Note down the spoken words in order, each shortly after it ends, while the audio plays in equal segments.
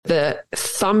the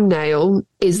thumbnail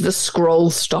is the scroll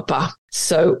stopper.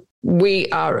 So we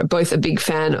are both a big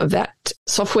fan of that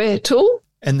software tool.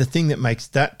 And the thing that makes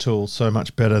that tool so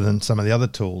much better than some of the other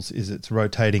tools is it's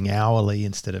rotating hourly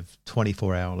instead of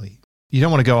 24 hourly. You don't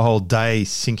want to go a whole day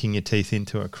sinking your teeth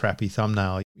into a crappy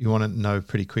thumbnail. You want to know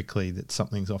pretty quickly that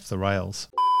something's off the rails.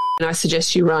 And I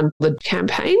suggest you run the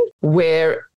campaign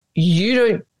where you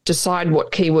don't decide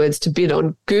what keywords to bid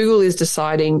on. Google is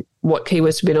deciding what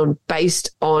keywords to bid on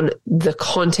based on the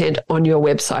content on your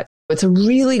website. It's a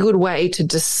really good way to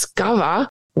discover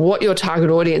what your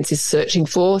target audience is searching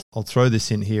for. I'll throw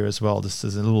this in here as well, just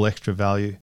as a little extra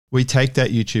value. We take that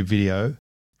YouTube video,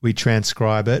 we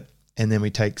transcribe it, and then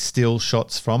we take still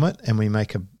shots from it, and we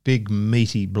make a big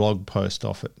meaty blog post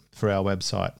off it for our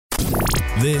website.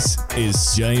 This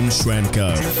is James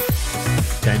Schramko.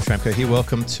 James Schramko here.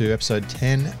 Welcome to episode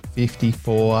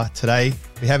 1054. Today,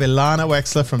 we have Ilana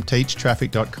Wexler from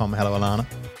teachtraffic.com. Hello, Ilana.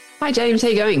 Hi, James. How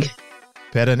you going?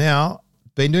 Better now.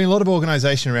 Been doing a lot of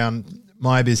organisation around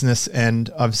my business, and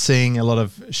I'm seeing a lot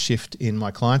of shift in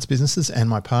my clients' businesses and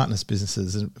my partners'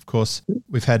 businesses. And of course,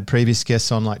 we've had previous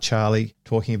guests on like Charlie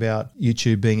talking about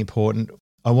YouTube being important.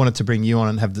 I wanted to bring you on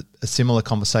and have a similar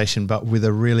conversation, but with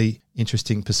a really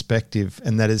interesting perspective,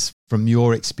 and that is from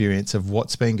your experience of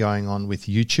what's been going on with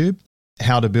YouTube,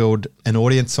 how to build an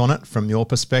audience on it from your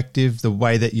perspective. The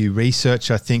way that you research,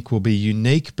 I think, will be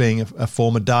unique, being a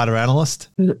former data analyst,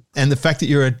 and the fact that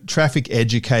you're a traffic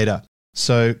educator.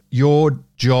 So your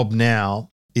job now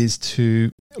is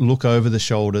to look over the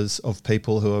shoulders of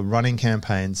people who are running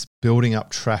campaigns, building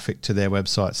up traffic to their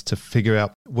websites to figure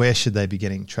out where should they be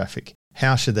getting traffic,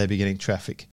 how should they be getting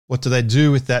traffic, what do they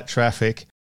do with that traffic.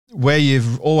 Where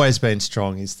you've always been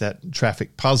strong is that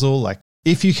traffic puzzle. Like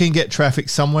if you can get traffic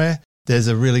somewhere, there's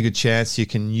a really good chance you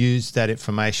can use that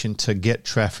information to get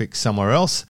traffic somewhere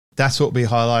else. That's what we'll be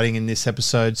highlighting in this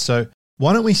episode. So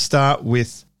why don't we start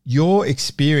with your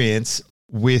experience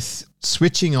with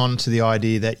switching on to the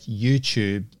idea that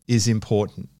YouTube is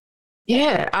important?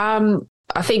 Yeah,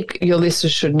 I think your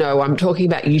listeners should know I'm talking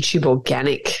about YouTube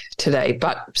organic today,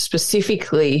 but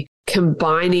specifically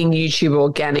combining YouTube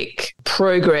organic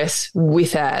progress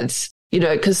with ads. You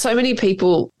know, because so many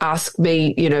people ask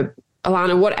me,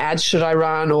 Ilana, what ads should I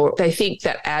run? Or they think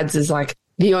that ads is like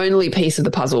the only piece of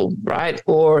the puzzle, right?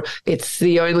 Or it's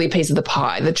the only piece of the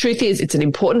pie. The truth is it's an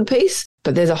important piece,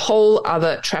 but there's a whole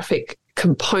other traffic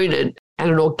component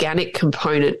and an organic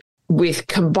component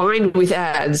combined with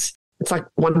ads. It's like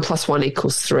 1 + 1 =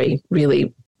 3,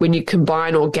 really, when you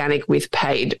combine organic with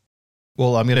paid.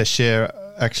 Well, I'm going to share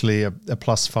actually a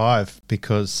 +5,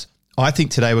 because I think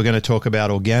today we're going to talk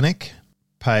about organic,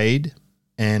 paid,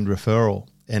 and referral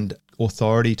and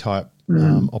authority type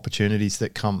opportunities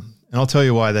that come. And I'll tell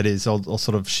you why that is. I'll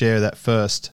sort of share that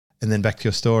first and then back to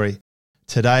your story.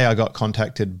 Today I got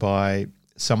contacted by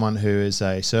someone who is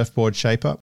a surfboard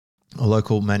shaper, a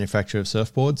local manufacturer of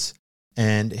surfboards,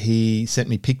 and he sent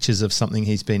me pictures of something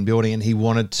he's been building, and he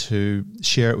wanted to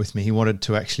share it with me. He wanted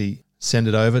to actually send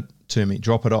it over to me,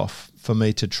 drop it off for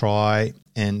me to try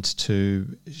and to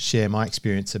share my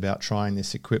experience about trying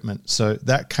this equipment. So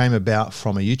that came about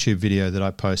from a YouTube video that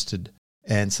I posted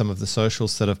and some of the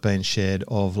socials that have been shared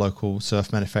of local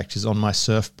surf manufacturers on my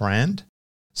surf brand.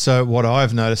 So what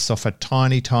I've noticed off a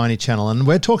tiny, tiny channel, and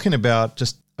we're talking about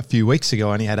just a few weeks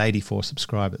ago, I only had 84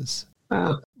 subscribers.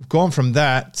 Wow. We've gone from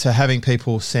that to having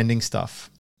people sending stuff.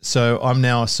 So I'm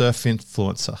now a surf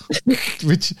influencer,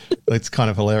 which it's kind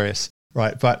of hilarious,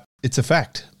 right? But it's a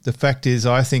fact. The fact is,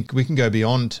 I think we can go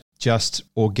beyond just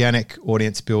organic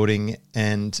audience building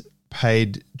and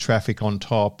paid traffic on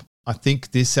top. I think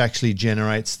this actually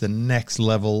generates the next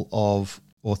level of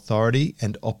authority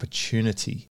and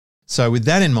opportunity. So with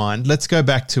that in mind, let's go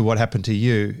back to what happened to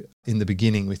you in the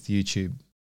beginning with YouTube.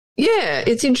 Yeah,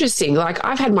 it's interesting. Like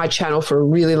I've had my channel for a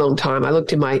really long time. I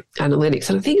looked in my analytics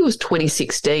and I think it was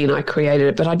 2016 I created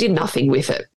it, but I did nothing with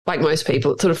it. Like most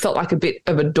people, it sort of felt like a bit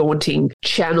of a daunting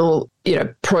channel,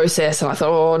 process. And I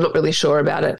thought, I'm not really sure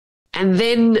about it. And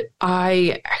then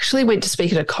I actually went to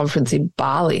speak at a conference in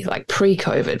Bali, like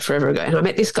pre-COVID, forever ago. And I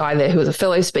met this guy there who was a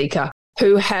fellow speaker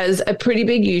who has a pretty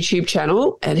big YouTube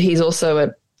channel. And he's also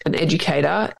an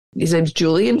educator. His name's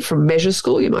Julian from Measure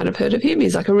School. You might have heard of him.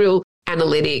 He's like a real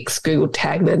analytics, Google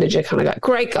tag manager kind of guy.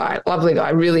 Great guy, lovely guy,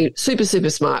 really super, super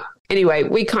smart. Anyway,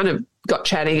 we kind of got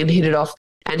chatting and hit it off.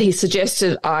 And he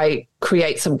suggested I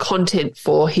create some content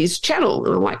for his channel.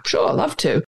 And I'm like, sure, I'd love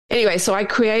to. Anyway, so I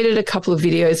created a couple of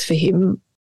videos for him.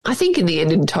 I think in the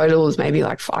end, in total, it was maybe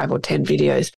like 5 or 10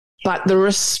 videos. But the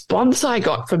response I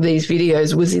got from these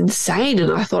videos was insane.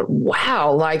 And I thought,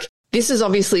 wow, like this is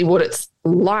obviously what it's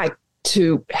like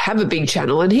to have a big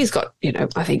channel, and he's got,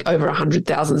 I think over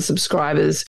 100,000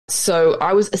 subscribers. So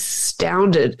I was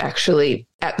astounded actually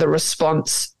at the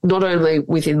response, not only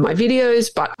within my videos,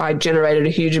 but I generated a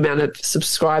huge amount of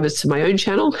subscribers to my own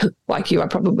channel. Like you, I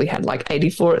probably had like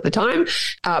 84 at the time.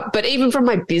 But even from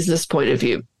my business point of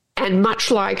view, and much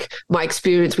like my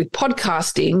experience with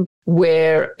podcasting,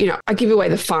 where, I give away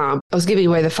the farm. I was giving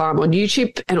away the farm on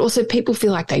YouTube, and also people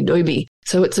feel like they know me.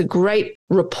 So it's a great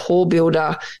rapport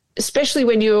builder, especially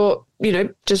when you're,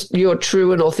 just your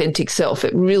true and authentic self.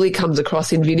 It really comes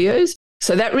across in videos.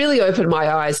 So that really opened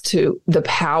my eyes to the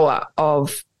power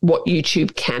of what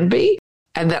YouTube can be.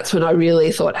 And that's when I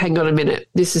really thought, hang on a minute,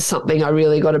 this is something I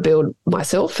really got to build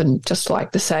myself. And just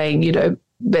like the saying,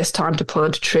 best time to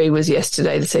plant a tree was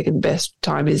yesterday, the second best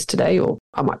time is today, or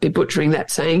I might be butchering that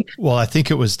saying. Well, I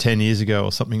think it was 10 years ago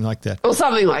or something like that. Or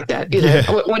something like that,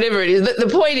 whatever it is. The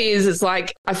point is, it's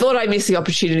like, I thought I missed the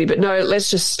opportunity, but no, let's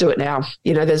just do it now.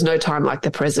 There's no time like the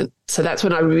present. So that's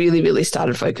when I really, really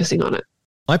started focusing on it.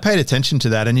 I paid attention to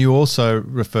that, and you also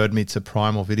referred me to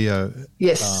Primal Video.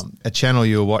 Yes. A channel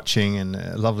you were watching, and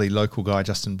a lovely local guy,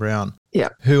 Justin Brown. Yeah.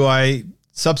 Who I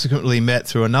subsequently met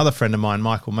through another friend of mine,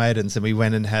 Michael Maidens, and we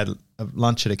went and had a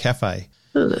lunch at a cafe.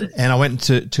 Oh, no. And I went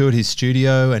to toured his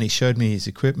studio, and he showed me his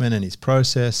equipment and his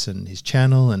process and his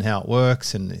channel and how it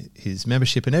works and his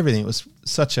membership and everything. It was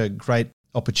such a great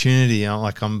opportunity.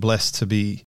 I'm blessed to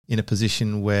be in a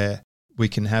position where we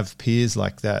can have peers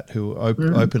like that who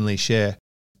openly share.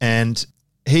 And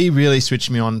he really switched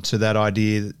me on to that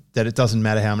idea that it doesn't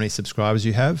matter how many subscribers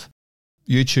you have.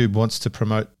 YouTube wants to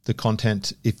promote the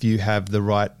content if you have the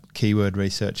right keyword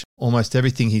research. Almost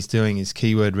everything he's doing is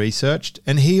keyword researched.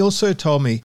 And he also told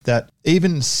me that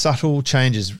even subtle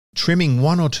changes, trimming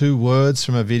 1 or 2 words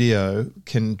from a video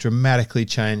can dramatically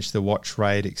change the watch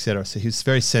rate, etc. So he was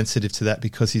very sensitive to that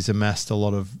because he's amassed a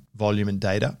lot of volume and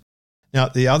data. Now,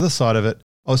 the other side of it,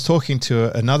 I was talking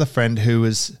to another friend who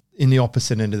was in the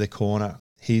opposite end of the corner.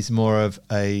 He's more of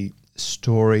a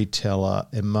storyteller,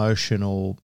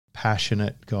 emotional,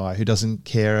 passionate guy who doesn't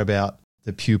care about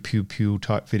the pew, pew, pew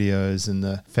type videos and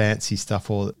the fancy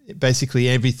stuff, or basically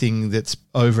everything that's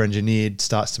over-engineered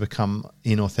starts to become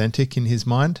inauthentic in his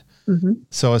mind. Mm-hmm.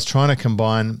 So I was trying to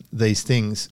combine these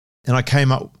things, and I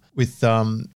came up with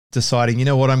deciding,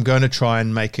 I'm going to try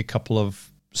and make a couple of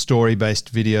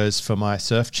story-based videos for my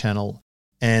surf channel.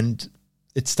 And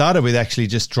it started with actually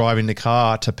just driving the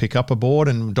car to pick up a board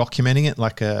and documenting it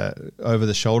like a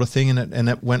over-the-shoulder thing, and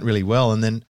it went really well. And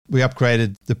then we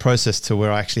upgraded the process to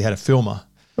where I actually had a filmer.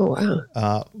 Oh,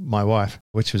 wow. My wife,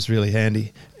 which was really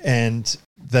handy. And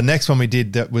the next one we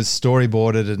did that was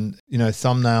storyboarded and,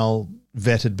 thumbnail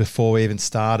vetted before we even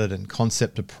started and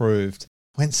concept approved,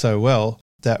 went so well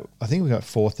that I think we got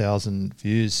 4,000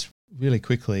 views really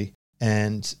quickly.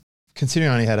 And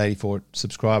considering I only had 84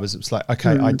 subscribers, it was like,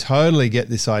 okay, I totally get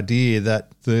this idea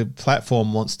that the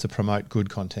platform wants to promote good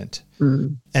content.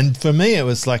 And for me, it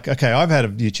was like, okay, I've had a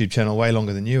YouTube channel way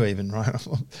longer than you even, right?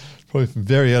 Probably from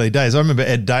very early days. I remember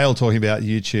Ed Dale talking about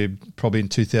YouTube probably in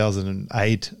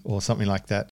 2008 or something like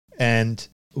that. And,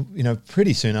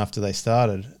 pretty soon after they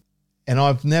started. And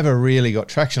I've never really got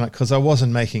traction because I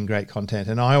wasn't making great content.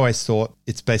 And I always thought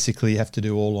it's basically you have to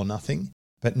do all or nothing.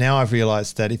 But now I've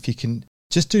realized that if you can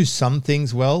just do some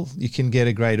things well, you can get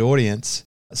a great audience.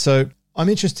 So I'm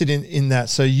interested in that.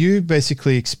 So you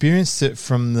basically experienced it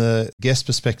from the guest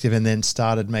perspective and then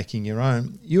started making your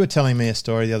own. You were telling me a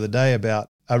story the other day about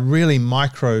a really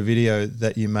micro video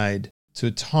that you made to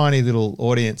a tiny little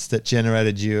audience that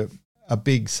generated you a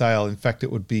big sale. In fact,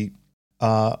 it would be,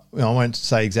 I won't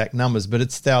say exact numbers, but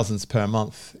it's thousands per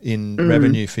month in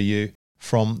revenue for you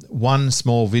from one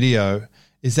small video.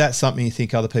 Is that something you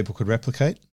think other people could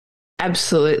replicate?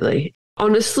 Absolutely.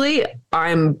 Honestly,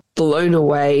 I'm blown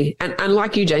away. And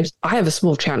like you, James, I have a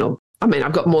small channel. I mean,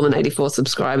 I've got more than 84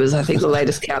 subscribers. I think the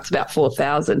latest count's about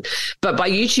 4,000. But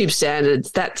by YouTube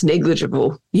standards, that's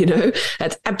negligible,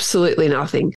 That's absolutely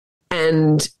nothing.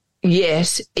 And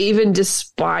yet, even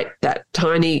despite that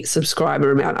tiny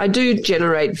subscriber amount, I do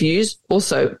generate views,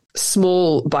 also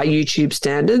small by YouTube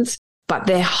standards. But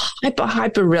they're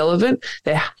hyper relevant.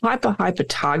 They're hyper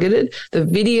targeted. The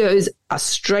videos are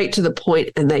straight to the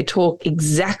point and they talk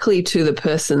exactly to the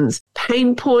person's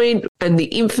pain point and the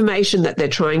information that they're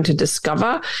trying to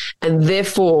discover. And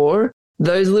therefore,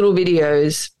 those little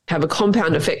videos have a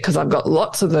compound effect because I've got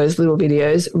lots of those little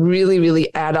videos really,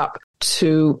 really add up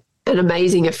to an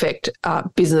amazing effect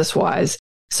business-wise.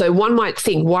 So one might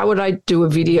think, why would I do a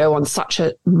video on such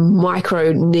a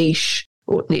micro niche,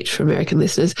 or niche for American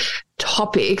listeners,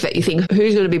 topic that you think,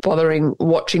 who's going to be bothering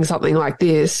watching something like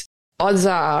this? Odds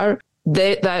are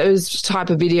those type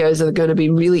of videos are going to be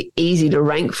really easy to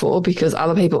rank for because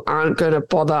other people aren't going to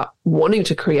bother wanting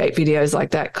to create videos like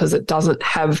that because it doesn't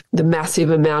have the massive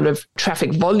amount of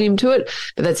traffic volume to it.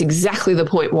 But that's exactly the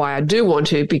point why I do want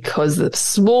to, because the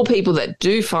small people that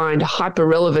do find hyper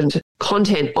relevant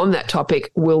content on that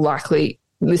topic will likely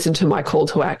listen to my call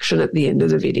to action at the end of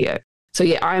the video. So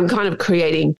yeah, I am kind of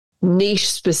creating niche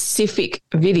specific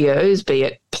videos, be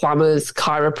it plumbers,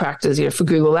 chiropractors, for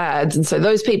Google Ads. And so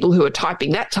those people who are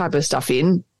typing that type of stuff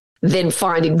in then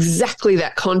find exactly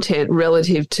that content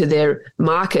relative to their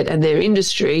market and their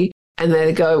industry. And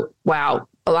they go, wow,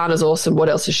 Ilana's awesome. What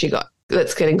else has she got?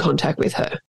 Let's get in contact with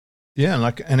her. Yeah. And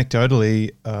like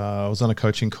anecdotally, I was on a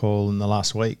coaching call in the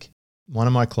last week. One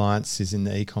of my clients is in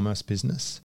the e-commerce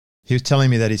business. He was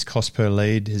telling me that his cost per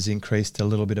lead has increased a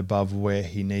little bit above where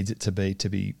he needs it to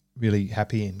be really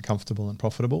happy and comfortable and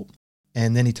profitable.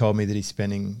 And then he told me that he's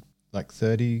spending like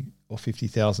 $30,000 or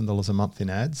 $50,000 a month in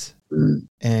ads. Mm.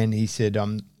 And he said,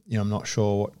 I'm not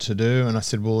sure what to do. And I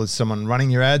said, well, is someone running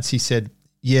your ads? He said,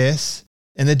 yes.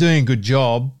 And they're doing a good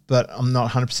job, but I'm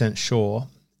not 100% sure.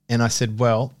 And I said,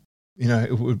 well,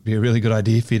 it would be a really good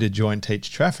idea for you to join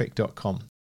teachtraffic.com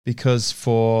because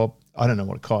for, I don't know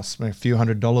what it costs, a few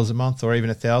 $100s a month or even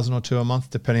 $1,000 or $2 a month,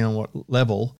 depending on what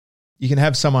level, you can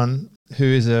have someone who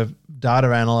is a data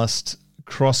analyst,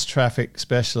 cross-traffic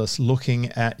specialist looking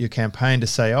at your campaign to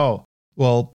say, oh,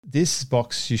 well, this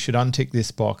box, you should untick this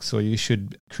box, or you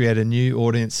should create a new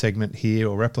audience segment here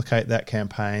or replicate that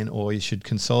campaign, or you should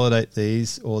consolidate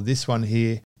these, or this one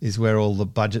here is where all the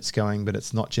budget's going, but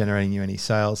it's not generating you any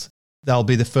sales. They'll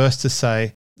be the first to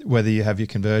say whether you have your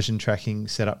conversion tracking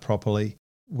set up properly,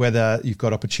 whether you've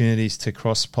got opportunities to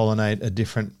cross-pollinate a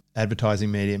different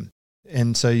advertising medium.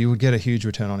 And so you would get a huge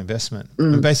return on investment.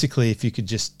 Mm. And basically, if you could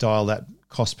just dial that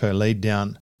cost per lead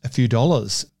down a few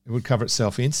dollars, it would cover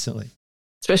itself instantly.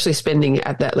 Especially spending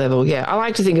at that level. Yeah, I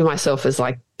like to think of myself as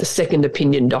like the second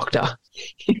opinion doctor.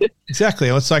 Exactly.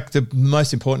 It's like the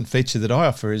most important feature that I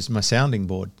offer is my sounding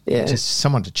board. Yeah. Just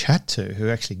someone to chat to who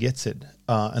actually gets it.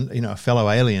 And, a fellow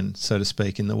alien, so to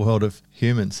speak, in the world of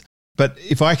humans. But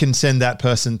if I can send that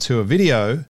person to a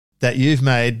video that you've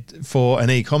made for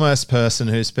an e-commerce person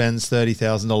who spends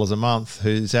 $30,000 a month,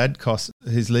 whose lead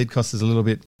cost is a little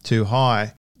bit too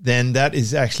high, then that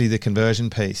is actually the conversion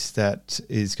piece that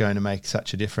is going to make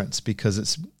such a difference because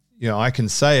it's, I can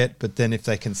say it, but then if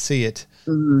they can see it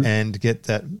and get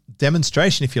that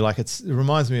demonstration, if you like, it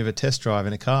reminds me of a test drive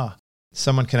in a car.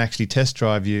 Someone can actually test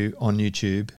drive you on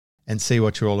YouTube and see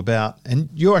what you're all about. And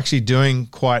you're actually doing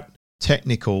quite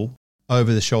technical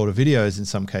over-the-shoulder videos in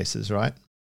some cases, right?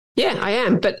 Yeah, I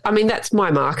am. But I mean, that's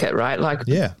my market, right? Like,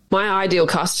 yeah. My ideal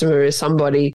customer is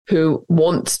somebody who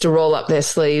wants to roll up their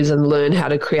sleeves and learn how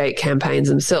to create campaigns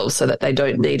themselves so that they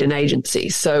don't need an agency.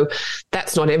 So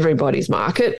that's not everybody's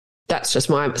market. That's just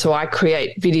so I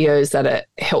create videos that are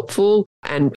helpful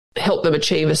and help them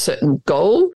achieve a certain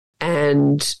goal,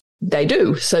 and they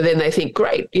do. So then they think,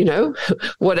 great,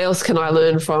 what else can I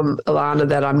learn from Ilana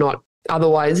that I'm not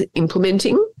otherwise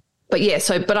implementing? But yeah,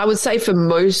 but I would say for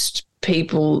most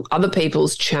people, other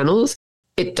people's channels,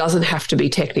 it doesn't have to be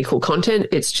technical content.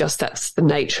 It's just that's the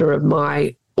nature of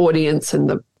my audience and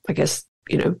the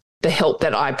help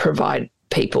that I provide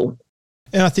people.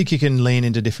 And I think you can lean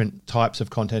into different types of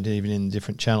content even in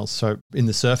different channels. So in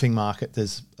the surfing market,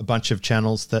 there's a bunch of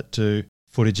channels that do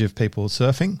footage of people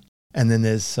surfing. And then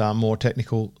there's more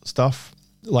technical stuff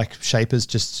like shapers,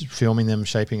 just filming them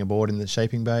shaping a board in the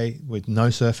shaping bay with no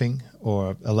surfing,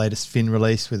 or a latest fin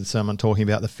release with someone talking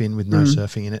about the fin with no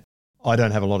surfing in it. I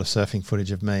don't have a lot of surfing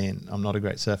footage of me, and I'm not a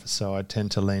great surfer, so I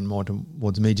tend to lean more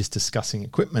towards me just discussing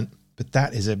equipment. But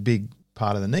that is a big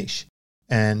part of the niche.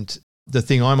 And the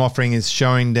thing I'm offering is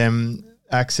showing them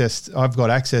I've got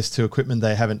access to equipment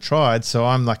they haven't tried, so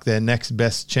I'm like their next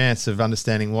best chance of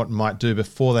understanding what it might do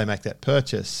before they make that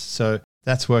purchase. So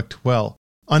that's worked well.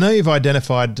 I know you've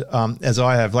identified, as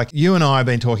I have, like you and I have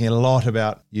been talking a lot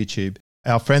about YouTube.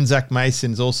 Our friend Zach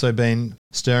Mason's also been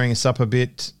stirring us up a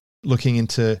bit, looking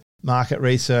into market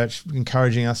research,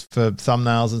 encouraging us for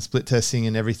thumbnails and split testing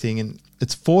and everything. And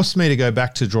it's forced me to go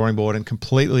back to drawing board and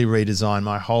completely redesign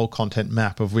my whole content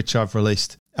map, of which I've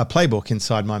released a playbook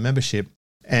inside my membership.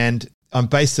 And I'm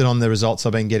based it on the results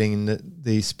I've been getting in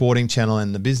the sporting channel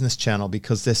and the business channel,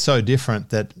 because they're so different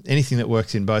that anything that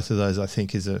works in both of those, I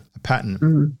think, is a pattern.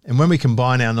 Mm. And when we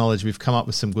combine our knowledge, we've come up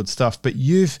with some good stuff. But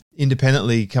you've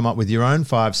independently come up with your own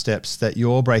 5 steps that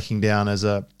you're breaking down as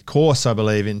a course, I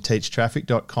believe, in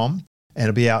teachtraffic.com. And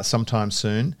it'll be out sometime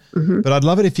soon. Mm-hmm. But I'd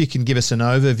love it if you can give us an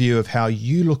overview of how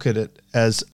you look at it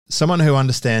as someone who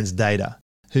understands data,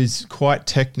 who's quite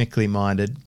technically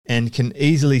minded and can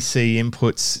easily see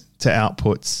inputs to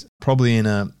outputs, probably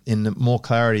in more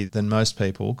clarity than most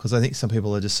people, because I think some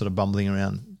people are just sort of bumbling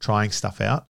around trying stuff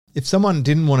out. If someone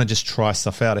didn't want to just try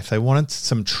stuff out, if they wanted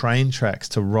some train tracks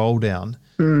to roll down,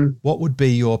 what would be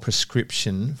your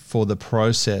prescription for the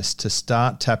process to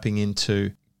start tapping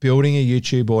into building a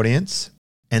YouTube audience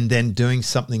and then doing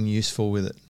something useful with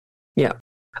it? Yeah.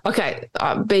 Okay.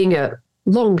 Being a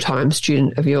long-time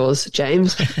student of yours,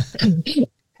 James,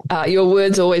 your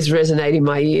words always resonate in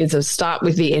my ears of start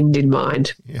with the end in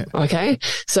mind. Yeah. Okay.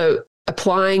 So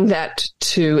applying that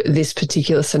to this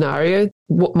particular scenario,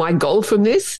 what my goal from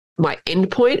this, my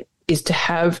end point, is to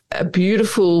have a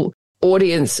beautiful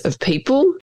audience of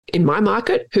people in my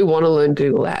market who want to learn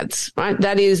Google Ads, right?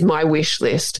 That is my wish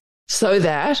list, so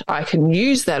that I can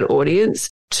use that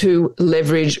audience to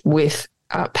leverage with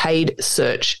paid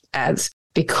search ads.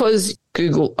 Because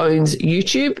Google owns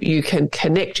YouTube, you can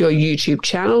connect your YouTube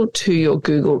channel to your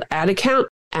Google ad account.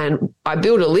 And I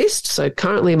build a list. So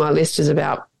currently my list is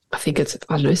about, I think it's,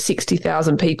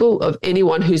 60,000 people of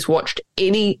anyone who's watched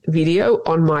any video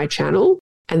on my channel.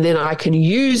 And then I can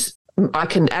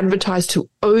advertise to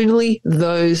only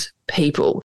those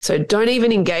people. So don't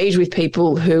even engage with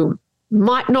people who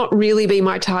might not really be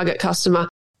my target customer.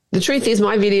 The truth is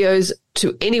my videos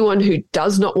to anyone who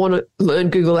does not want to learn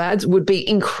Google Ads would be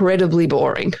incredibly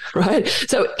boring, right?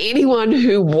 So anyone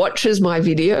who watches my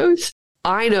videos,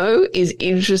 I know is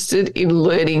interested in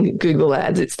learning Google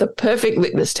Ads. It's the perfect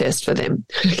litmus test for them,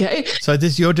 okay? So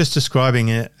you're just describing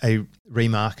a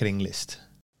remarketing list.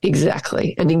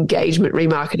 Exactly, an engagement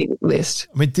remarketing list.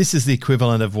 I mean, this is the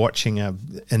equivalent of watching an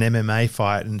MMA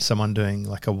fight and someone doing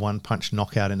like a one-punch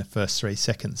knockout in the first 3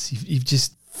 seconds. You've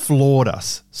just floored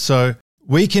us. So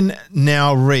we can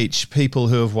now reach people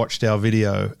who have watched our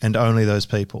video, and only those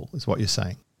people, is what you're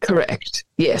saying. Correct.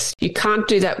 Yes. You can't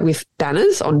do that with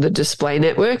banners on the display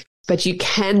network, but you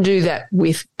can do that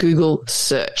with Google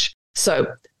search.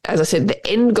 So as I said, the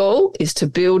end goal is to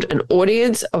build an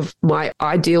audience of my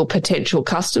ideal potential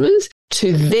customers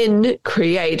to then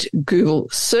create Google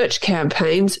search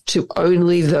campaigns to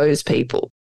only those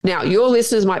people. Now, your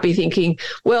listeners might be thinking,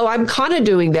 well, I'm kind of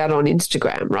doing that on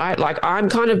Instagram, right? Like I'm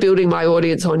kind of building my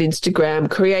audience on Instagram,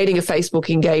 creating a Facebook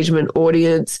engagement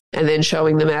audience, and then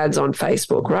showing them ads on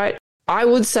Facebook, right? I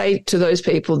would say to those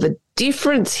people, the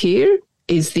difference here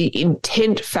is the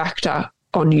intent factor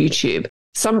on YouTube.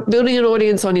 Some building an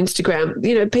audience on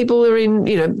Instagram, people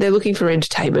are they're looking for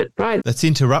entertainment, right? That's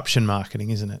interruption marketing,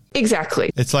 isn't it?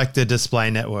 Exactly. It's like the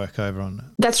display network over on.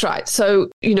 That's right. So,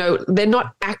 they're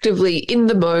not actively in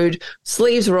the mode,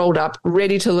 sleeves rolled up,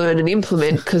 ready to learn and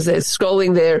implement because they're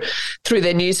scrolling through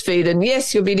their newsfeed. And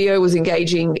yes, your video was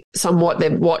engaging somewhat.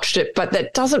 They've watched it, but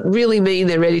that doesn't really mean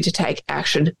they're ready to take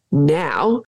action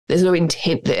now. There's no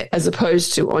intent there, as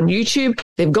opposed to on YouTube.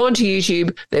 They've gone to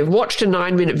YouTube. They've watched a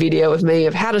 9-minute video of me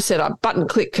of how to set up button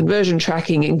click conversion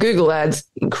tracking in Google Ads.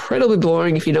 Incredibly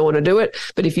boring if you don't want to do it.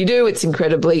 But if you do, it's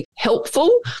incredibly helpful.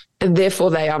 And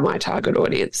therefore, they are my target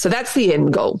audience. So that's the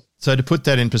end goal. So to put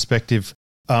that in perspective,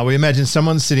 we imagine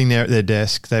someone's sitting there at their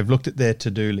desk. They've looked at their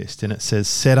to-do list and it says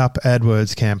set up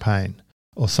AdWords campaign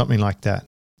or something like that.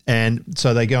 And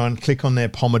so they go and click on their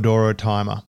Pomodoro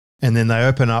timer. And then they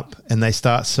open up and they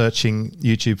start searching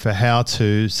YouTube for how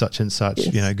to such and such,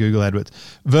 yes. Google AdWords,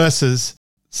 versus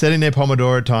setting their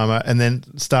Pomodoro timer and then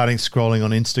starting scrolling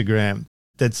on Instagram.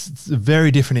 That's a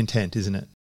very different intent, isn't it?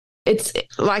 It's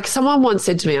like someone once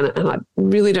said to me, and I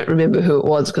really don't remember who it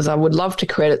was because I would love to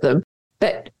credit them,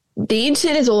 but the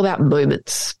internet is all about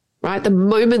moments, right? The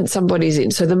moment somebody's in.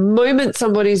 So the moment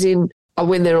somebody's in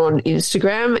when they're on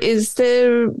Instagram is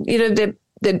they're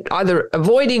either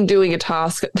avoiding doing a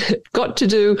task they've got to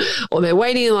do or they're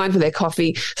waiting in line for their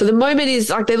coffee. So the moment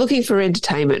is like they're looking for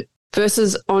entertainment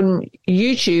versus on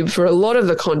YouTube. For a lot of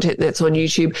the content that's on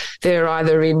YouTube, they're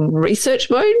either in research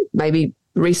mode, maybe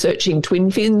researching twin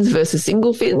fins versus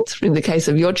single fins in the case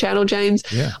of your channel, James,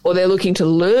 or they're looking to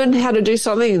learn how to do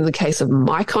something. In the case of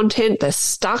my content, they're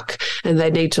stuck and they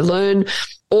need to learn.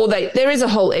 Or there is a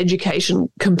whole education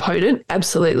component,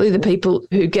 absolutely, the people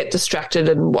who get distracted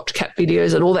and watch cat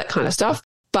videos and all that kind of stuff.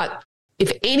 But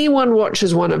if anyone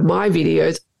watches one of my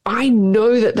videos, I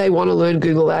know that they want to learn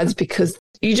Google Ads because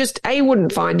you just, A,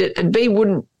 wouldn't find it, and B,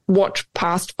 wouldn't watch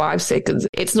past 5 seconds.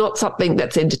 It's not something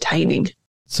that's entertaining.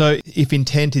 So if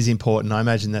intent is important, I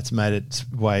imagine that's made its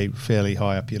way fairly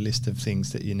high up your list of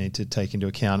things that you need to take into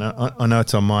account. I know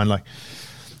it's on mine, like,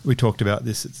 we talked about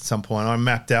this at some point. I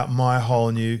mapped out my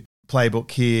whole new playbook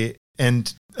here.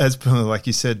 And as like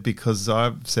you said, because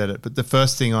I've said it, but the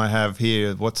first thing I have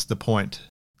here, what's the point?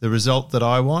 The result that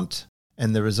I want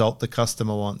and the result the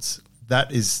customer wants.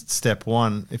 That is step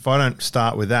one. If I don't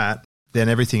start with that, then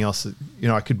everything else,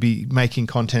 I could be making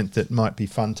content that might be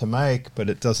fun to make, but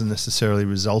it doesn't necessarily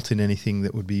result in anything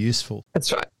that would be useful.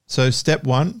 That's right. So step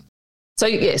one. So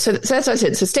that's what I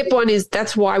said. So step one is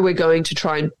that's why we're going to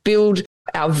try and build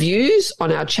our views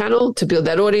on our channel to build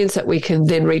that audience that we can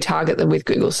then retarget them with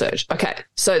Google search. Okay.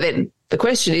 So then the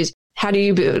question is, how do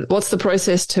you build? What's the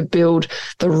process to build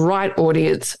the right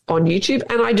audience on YouTube?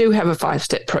 And I do have a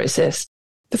 5-step process.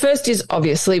 The first is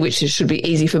obviously, which should be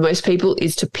easy for most people,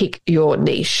 is to pick your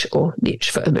niche, or niche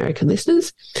for American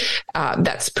listeners.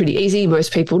 That's pretty easy.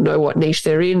 Most people know what niche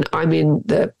they're in. I'm in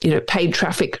the, paid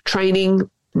traffic training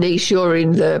niche. You're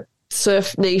in the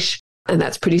surf niche, and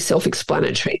that's pretty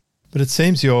self-explanatory. But it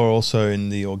seems you're also in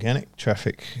the organic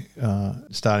traffic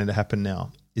starting to happen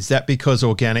now. Is that because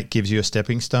organic gives you a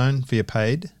stepping stone for your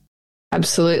paid?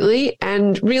 Absolutely.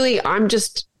 And really, I'm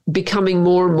just becoming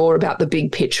more and more about the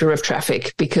big picture of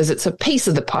traffic because it's a piece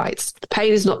of the pie. The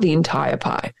paid is not the entire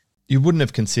pie. You wouldn't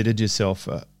have considered yourself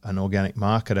an organic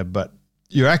marketer, but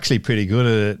you're actually pretty good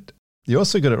at it. You're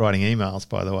also good at writing emails,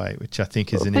 by the way, which I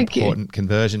think is an important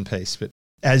conversion piece. But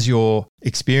as you're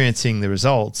experiencing the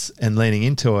results and leaning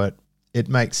into it, it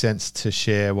makes sense to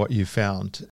share what you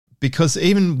found. Because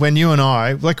even when you and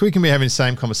I, we can be having the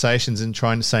same conversations and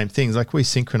trying the same things, we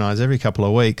synchronize every couple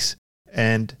of weeks,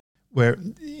 and we're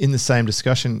in the same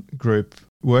discussion group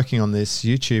working on this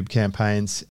YouTube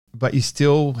campaigns, but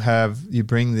you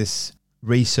bring this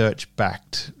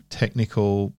research-backed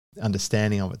technical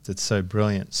understanding of it that's so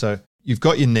brilliant. So you've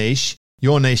got your niche.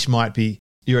 Your niche might be,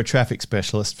 you're a traffic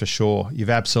specialist for sure.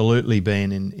 You've absolutely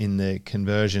been in the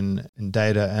conversion and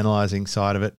data analyzing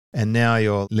side of it, and now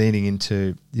you're leaning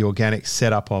into the organic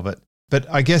setup of it. But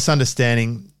I guess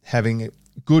understanding having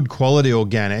good quality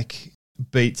organic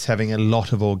beats having a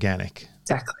lot of organic.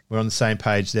 Exactly. We're on the same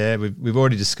page there. We've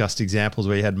already discussed examples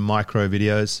where you had micro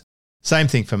videos. Same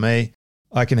thing for me.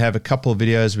 I can have a couple of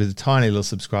videos with a tiny little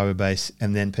subscriber base,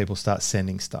 and then people start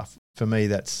sending stuff. For me,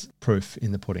 that's proof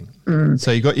in the pudding.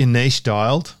 So you got your niche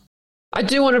dialed. I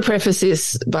do want to preface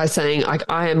this by saying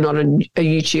I am not a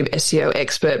YouTube SEO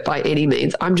expert by any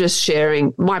means. I'm just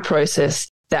sharing my process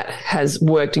that has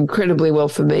worked incredibly well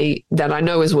for me, that I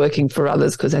know is working for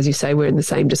others, because as you say, we're in the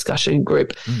same discussion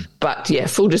group. But yeah,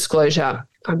 full disclosure,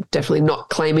 I'm definitely not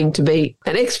claiming to be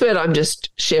an expert. I'm just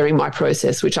sharing my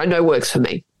process, which I know works for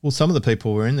me. Well, some of the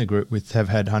people we're in the group with have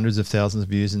had hundreds of thousands of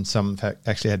views, and some have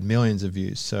actually had millions of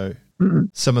views. So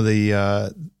some of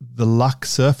the luck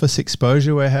surface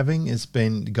exposure we're having has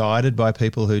been guided by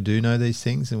people who do know these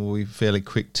things, and we'll be fairly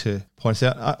quick to point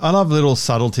out. I love little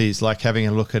subtleties, like having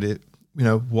a look at it.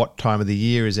 What time of the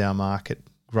year is our market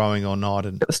growing or not?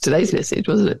 And it was today's message,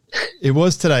 wasn't it? It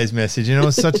was today's message. It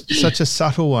was such a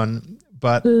subtle one,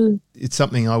 but it's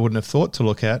something I wouldn't have thought to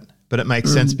look at. But it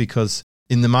makes sense because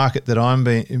in the market that I'm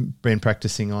been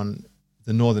practicing on,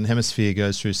 the Northern Hemisphere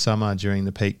goes through summer during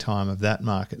the peak time of that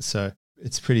market. So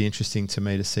it's pretty interesting to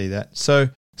me to see that. So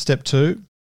step two?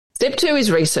 Step two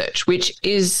is research, which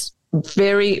is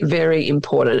very, very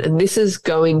important. And this is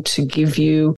going to give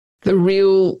you the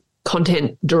real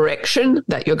content direction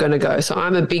that you're going to go. So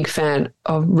I'm a big fan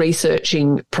of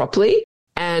researching properly,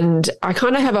 and I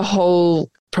kind of have a whole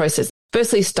process.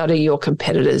 Firstly, study your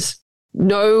competitors.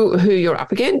 Know who you're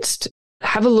up against.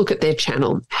 Have a look at their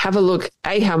channel. Have a look,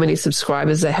 how many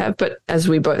subscribers they have. But as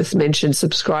we both mentioned,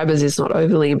 subscribers is not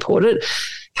overly important.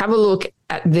 Have a look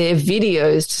at their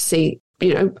videos to see,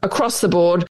 across the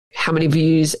board, how many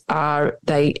views are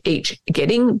they each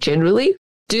getting generally?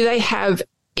 Do they have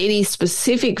any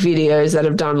specific videos that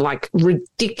have done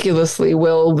ridiculously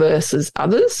well versus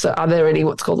others? So are there any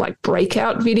what's called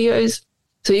breakout videos?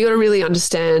 So you got to really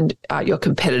understand your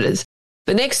competitors.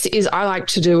 The next is I like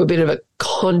to do a bit of a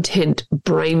content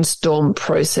brainstorm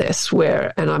process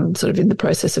and I'm sort of in the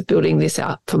process of building this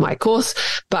out for my course,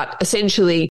 but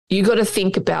essentially you got to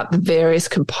think about the various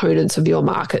components of your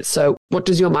market. So what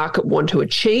does your market want to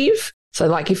achieve?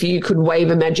 So if you could wave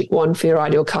a magic wand for your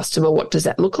ideal customer, what does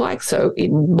that look like? So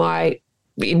in my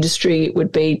industry, it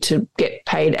would be to get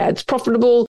paid ads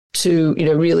profitable, to,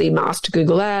 really master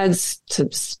Google ads, to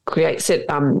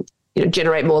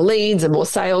generate more leads and more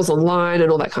sales online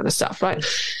and all that kind of stuff, right?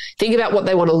 Think about what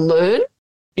they want to learn,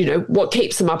 what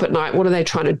keeps them up at night, what are they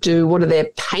trying to do, what are their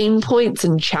pain points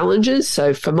and challenges.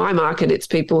 So for my market, it's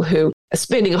people who are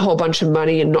spending a whole bunch of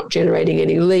money and not generating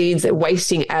any leads, they're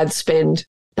wasting ad spend.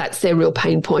 That's their real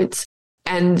pain points.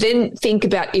 And then think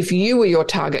about if you were your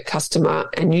target customer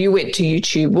and you went to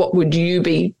YouTube, what would you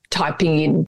be typing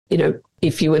in,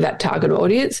 if you were that target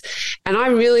audience? And I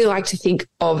really like to think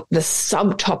of the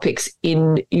subtopics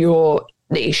in your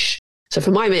niche. So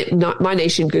for my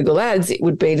niche in Google Ads, it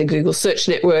would be the Google Search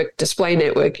Network, Display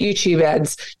Network, YouTube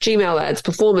ads, Gmail ads,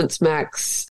 Performance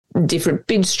Max, different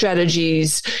bid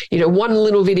strategies. One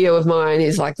little video of mine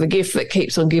is like the gift that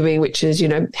keeps on giving, which is,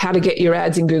 how to get your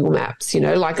ads in Google Maps,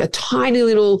 like a tiny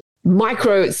little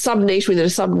micro sub-niche within a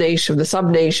sub-niche of the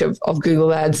sub-niche of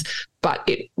Google Ads, but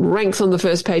it ranks on the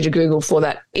first page of Google for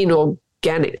that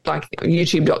inorganic, like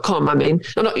youtube.com,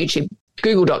 not YouTube,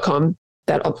 google.com,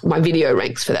 that my video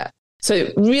ranks for that. So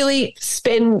really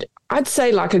spend, I'd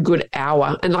say, like a good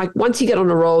hour. And like once you get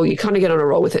on a roll, you kind of get on a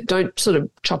roll with it. Don't sort of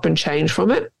chop and change from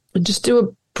it, and just do a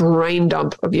brain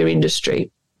dump of your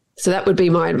industry. So that would be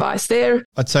my advice there.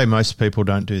 I'd say most people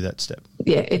don't do that step.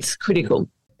 Yeah, it's critical.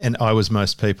 And I was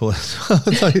most people.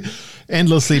 It's like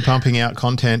endlessly pumping out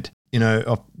content,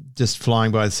 just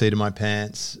flying by the seat of my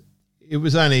pants. It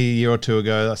was only a year or two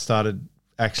ago I started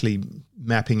actually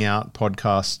mapping out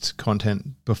podcast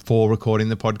content before recording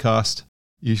the podcast.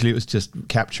 Usually it was just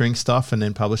capturing stuff and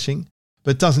then publishing,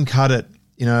 but it doesn't cut it.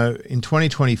 In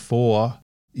 2024,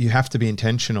 you have to be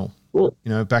intentional.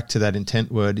 Back to that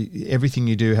intent word, everything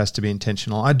you do has to be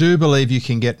intentional. I do believe you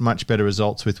can get much better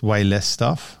results with way less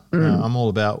stuff. I'm all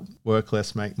about work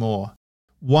less, make more.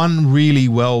 One really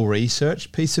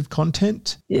well-researched piece of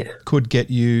content could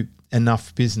get you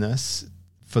enough business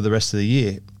for the rest of the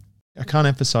year. I can't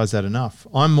emphasize that enough.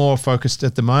 I'm more focused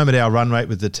at the moment. Our run rate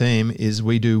with the team is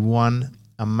we do one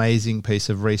amazing piece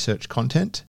of research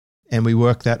content and we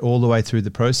work that all the way through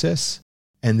the process,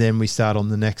 and then we start on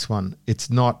the next one. It's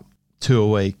not 2 a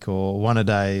week or 1 a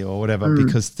day or whatever,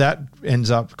 because that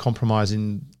ends up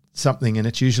compromising something, and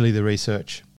it's usually the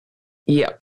research.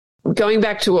 Yep. Going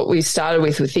back to what we started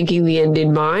with thinking the end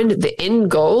in mind, the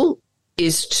end goal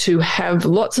is to have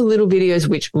lots of little videos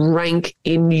which rank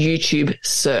in YouTube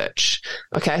search.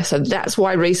 Okay, so that's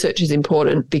why research is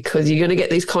important, because you're going to get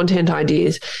these content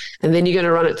ideas and then you're going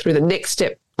to run it through the next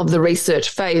step of the research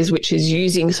phase, which is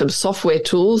using some software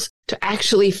tools to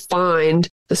actually find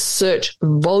the search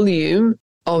volume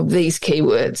of these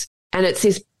keywords. And it's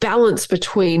this balance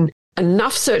between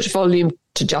enough search volume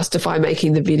to justify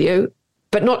making the video,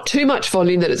 but not too much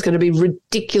volume that it's going to be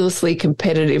ridiculously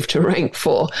competitive to rank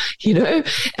for, and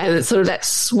it's sort of that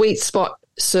sweet spot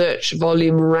search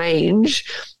volume range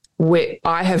where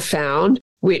I have found,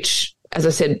 which, as I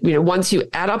said, once you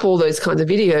add up all those kinds of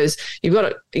videos, you've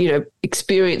got to,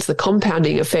 experience the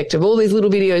compounding effect of all these little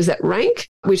videos that rank,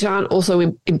 which aren't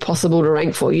also impossible to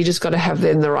rank for. You just got to have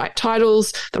then the right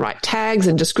titles, the right tags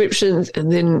and descriptions, and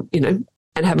then,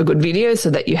 and have a good video so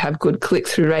that you have good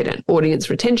click-through rate and audience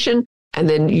retention. And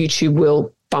then YouTube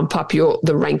will bump up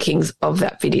the rankings of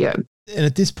that video. And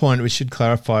at this point, we should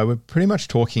clarify, we're pretty much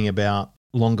talking about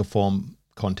longer form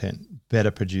content,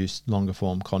 better produced longer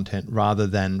form content rather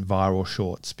than viral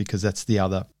shorts, because that's the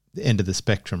other end of the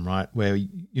spectrum, right? Where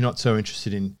you're not so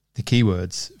interested in the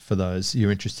keywords for those.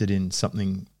 You're interested in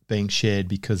something being shared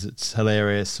because it's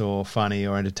hilarious or funny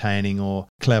or entertaining or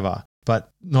clever. But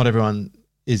not everyone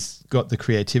is got the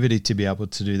creativity to be able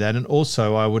to do that. And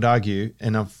also, I would argue,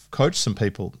 and I've coached some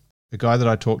people, the guy that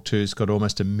I talked to has got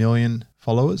almost 1 million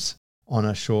followers on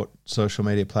a short social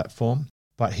media platform,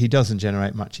 but he doesn't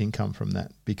generate much income from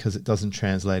that because it doesn't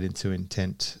translate into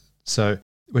intent. So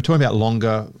we're talking about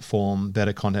longer form,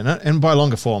 better content. And by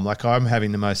longer form, like I'm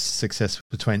having the most success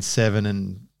between 7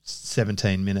 and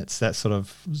 17 minutes. That sort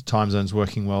of time zone's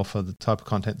working well for the type of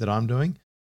content that I'm doing.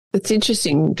 It's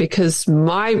interesting because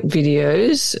my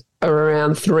videos are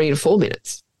around 3 to 4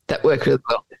 minutes. That work really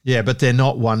well. Yeah, but they're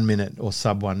not 1 minute or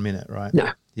sub 1 minute, right?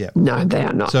 No. Yeah. No, they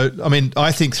are not. So,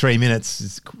 I think 3 minutes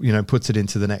is, puts it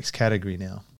into the next category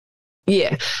now.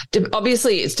 Yeah.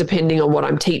 Obviously, it's depending on what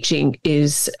I'm teaching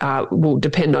will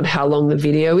depend on how long the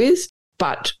video is.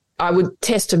 But I would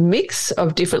test a mix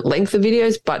of different length of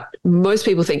videos, but most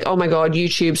people think, oh my God,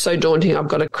 YouTube's so daunting. I've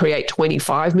got to create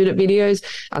 25-minute videos.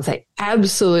 I'd say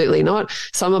absolutely not.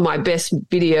 Some of my best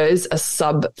videos are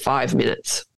sub 5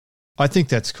 minutes. I think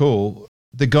that's cool.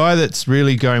 The guy that's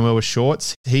really going well with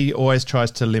shorts, he always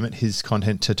tries to limit his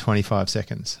content to 25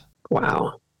 seconds.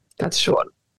 Wow. That's short.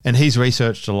 And he's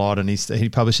researched a lot and he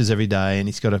publishes every day and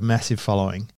he's got a massive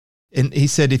following. And he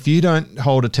said, if you don't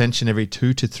hold attention every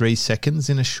 2 to 3 seconds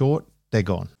in a short, they're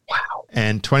gone. Wow.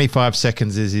 And 25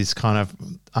 seconds is his kind of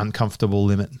uncomfortable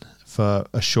limit for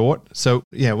a short. So,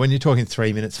 yeah, when you're talking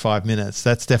 3 minutes, 5 minutes,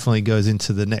 that's definitely goes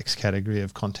into the next category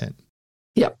of content.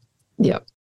 Yep.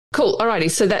 Cool. Alrighty.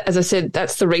 So that, as I said,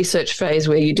 that's the research phase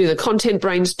where you do the content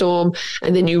brainstorm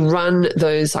and then you run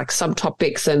those like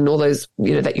subtopics and all those,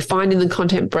 that you find in the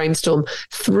content brainstorm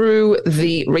through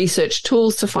the research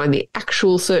tools to find the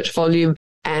actual search volume.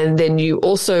 And then you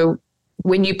also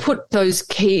when you put those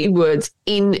keywords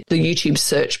in the YouTube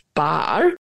search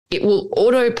bar, it will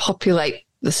auto-populate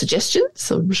the suggestions.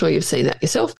 I'm sure you've seen that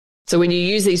yourself. So when you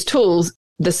use these tools,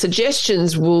 the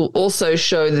suggestions will also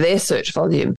show their search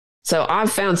volume. So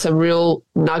I've found some real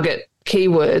nugget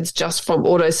keywords just from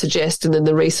auto-suggest, and then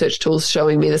the research tools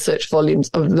showing me the search volumes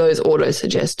of those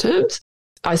auto-suggest terms.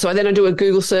 So I do a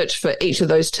Google search for each of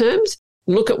those terms,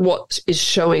 look at what is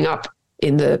showing up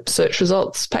in the search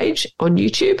results page on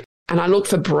YouTube, and I look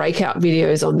for breakout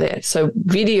videos on there. So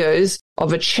videos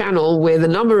of a channel where the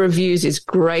number of views is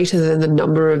greater than the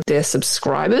number of their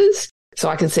subscribers. So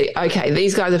I can see, okay,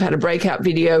 these guys have had a breakout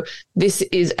video. This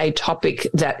is a topic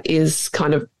that is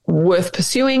kind of worth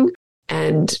pursuing,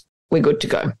 and we're good to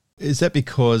go. Is that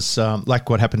because, like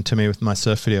what happened to me with my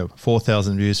surf video,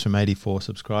 4,000 views from 84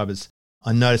 subscribers?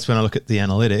 I noticed when I look at the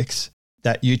analytics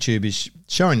that YouTube is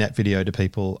showing that video to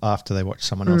people after they watch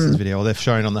someone else's video, or they're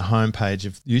showing on the homepage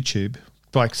of YouTube.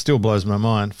 Like, still blows my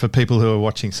mind for people who are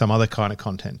watching some other kind of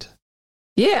content.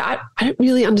 Yeah, I don't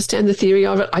really understand the theory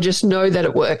of it. I just know that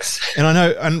it works. And I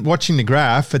know, and watching the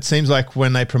graph, it seems like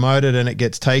when they promote it and it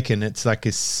gets taken, it's like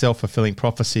a self-fulfilling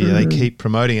prophecy. They keep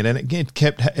promoting it, and it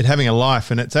kept it having a life,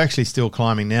 and it's actually still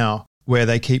climbing now where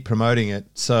they keep promoting it.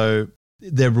 So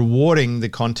they're rewarding the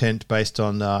content based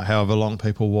on however long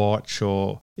people watch,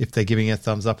 or if they're giving a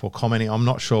thumbs up or commenting. I'm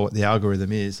not sure what the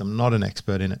algorithm is. I'm not an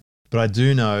expert in it. But I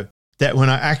do know that when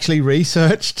I actually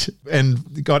researched and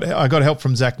I got help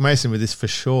from Zach Mason with this for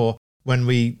sure, when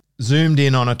we zoomed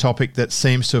in on a topic that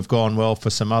seems to have gone well for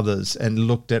some others and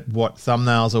looked at what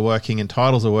thumbnails are working and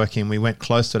titles are working, we went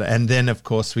close to it. And then, of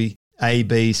course, we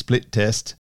A/B split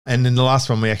test. And in the last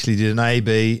one, we actually did an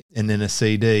A/B and then a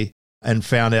CD and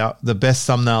found out the best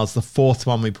thumbnails, the fourth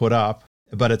one we put up,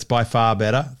 but it's by far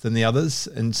better than the others.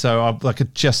 And so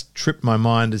it just tripped my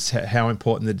mind as how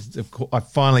important that I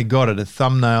finally got it. A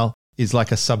thumbnail is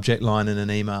like a subject line in an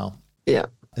email. Yeah.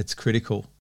 It's critical.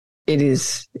 It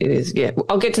is. Yeah.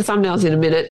 I'll get to thumbnails in a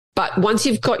minute. But once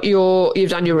you've done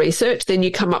your research, then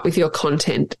you come up with your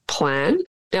content plan.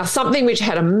 Now, something which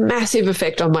had a massive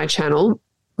effect on my channel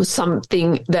was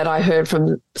something that I heard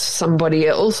from somebody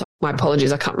else. My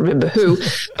apologies, I can't remember who,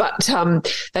 but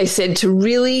they said to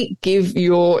really give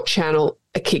your channel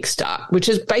a kickstart, which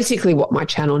is basically what my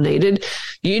channel needed.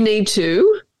 You need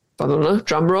to, I don't know,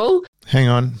 drum roll. Hang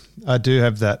on, I do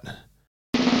have that.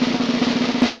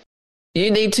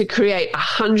 You need to create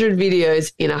 100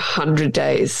 videos in 100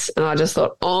 days. And I just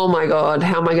thought, oh my God,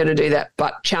 how am I going to do that?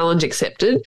 But challenge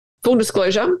accepted. Full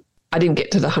disclosure, I didn't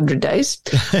get to the 100 days.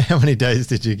 How many days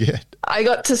did you get? I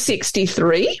got to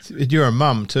 63. You're a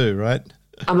mum too, right?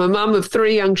 I'm a mum of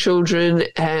 3 young children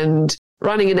and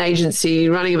running an agency,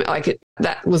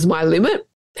 that was my limit.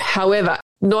 However,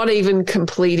 not even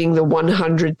completing the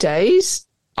 100 days,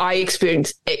 I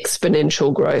experienced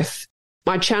exponential growth.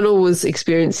 My channel was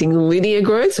experiencing linear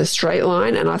growth, a straight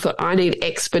line, and I thought I need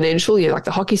exponential, like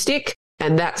the hockey stick,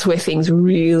 and that's where things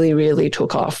really, really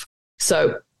took off.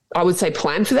 So I would say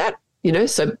plan for that,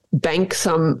 so bank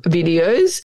some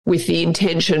videos with the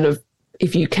intention of,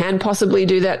 if you can possibly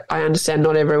do that. I understand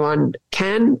not everyone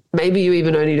can. Maybe you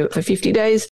even only do it for 50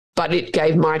 days, but it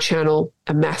gave my channel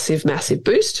a massive, massive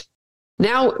boost.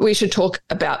 Now we should talk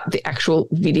about the actual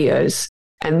videos.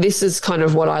 And this is kind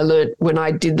of what I learned when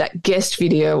I did that guest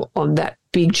video on that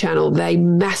big channel. They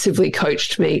massively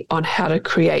coached me on how to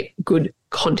create good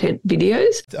content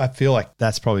videos. I feel like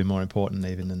that's probably more important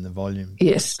even than the volume.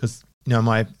 Yes. Because,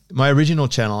 my original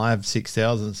channel, I have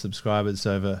 6,000 subscribers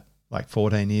over like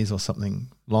 14 years or something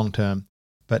long term.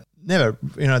 But never,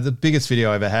 the biggest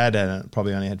video I ever had, and it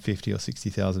probably only had 50 or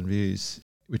 60,000 views,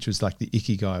 which was like the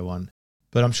Ikigai one.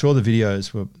 But I'm sure the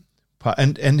videos were,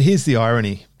 and here's the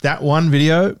irony. That one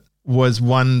video was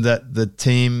one that the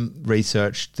team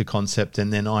researched the concept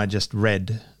and then I just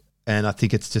read. And I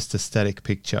think it's just a static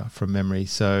picture from memory.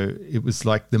 So it was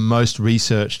like the most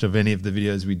researched of any of the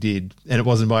videos we did, and it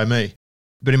wasn't by me.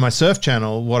 But in my surf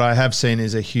channel, what I have seen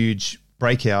is a huge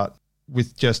breakout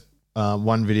with just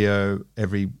one video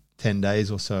every 10 days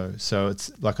or so. So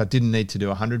it's like I didn't need to do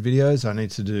 100 videos. I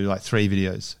need to do like 3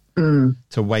 videos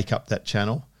to wake up that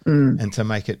channel and to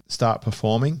make it start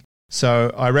performing.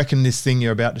 So I reckon this thing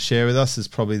you're about to share with us is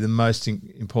probably the most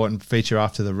important feature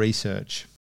after the research.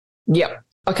 Yep.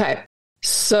 Okay.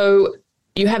 So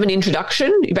you have an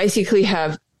introduction. You basically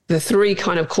have the 3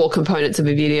 kind of core components of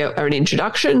a video are an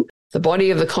introduction, the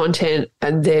body of the content,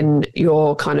 and then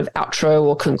your kind of outro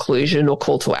or conclusion or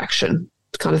call to action.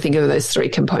 Kind of think of those 3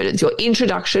 components. Your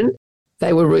introduction,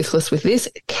 they were ruthless with this,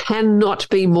 cannot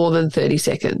be more than 30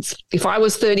 seconds. If I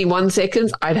was 31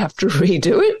 seconds, I'd have to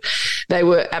redo it. They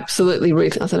were absolutely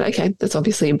ruthless. I thought, okay, that's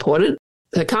obviously important.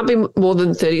 So it can't be more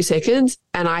than 30 seconds.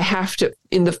 And I have to,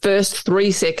 in the first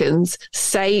 3 seconds,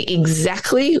 say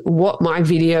exactly what my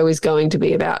video is going to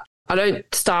be about. I don't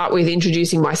start with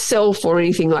introducing myself or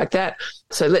anything like that.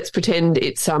 So let's pretend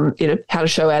it's, how to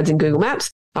show ads in Google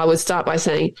Maps. I would start by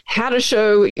saying how to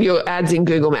show your ads in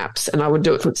Google Maps. And I would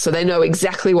do it so they know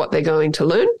exactly what they're going to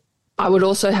learn. I would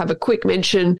also have a quick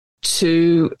mention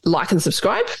to like and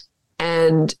subscribe.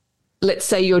 And let's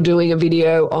say you're doing a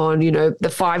video on,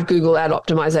 the 5 Google ad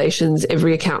optimizations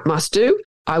every account must do.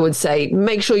 I would say,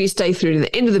 make sure you stay through to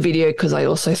the end of the video because I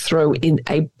also throw in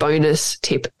a bonus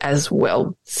tip as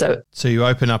well. So you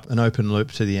open up an open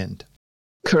loop to the end.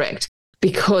 Correct.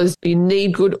 Because you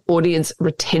need good audience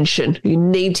retention. You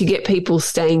need to get people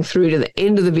staying through to the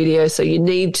end of the video. So you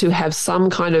need to have some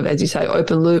kind of, as you say,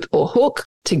 open loop or hook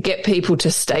to get people to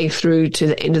stay through to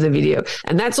the end of the video.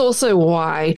 And that's also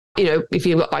why, if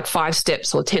you've got like 5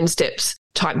 steps or 10 steps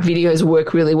type videos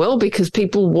work really well because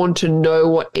people want to know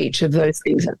what each of those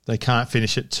things are. They can't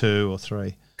finish at 2 or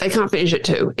 3. They can't finish at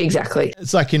 2. Exactly.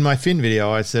 It's like in my Fin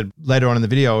video, I said later on in the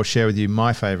video, I'll share with you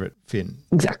my favorite Fin.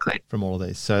 Exactly. From all of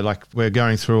these. So like we're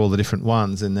going through all the different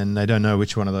ones and then they don't know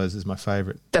which one of those is my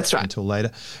favorite. That's right. Until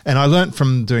later. And I learned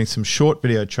from doing some short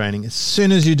video training, as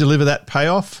soon as you deliver that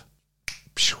payoff,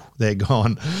 they're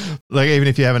gone. Like even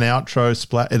if you have an outro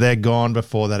splat, they're gone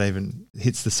before that even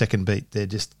hits the second beat. They're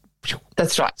just.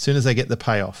 That's right. As soon as they get the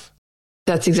payoff.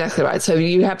 That's exactly right. So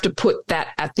you have to put that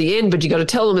at the end, but you got to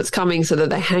tell them it's coming so that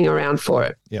they hang around for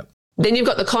it. Yep. Then you've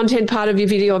got the content part of your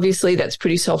video. Obviously, that's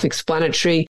pretty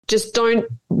self-explanatory. Just don't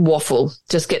waffle.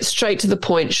 Just get straight to the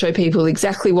point. Show people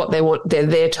exactly what they want. They're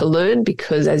there to learn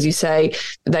because, as you say,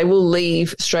 they will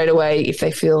leave straight away if they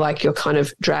feel like you're kind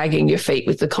of dragging your feet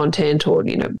with the content or,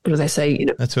 what do they say?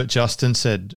 That's what Justin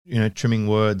said. Trimming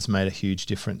words made a huge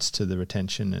difference to the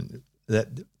retention and that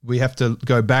we have to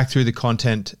go back through the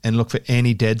content and look for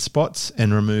any dead spots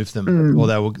and remove them or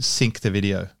they will sink the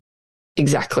video.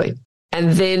 Exactly.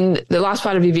 And then the last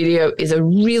part of your video is a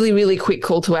really, really quick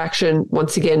call to action.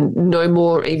 Once again, no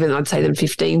more even I'd say than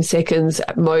 15 seconds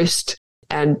at most.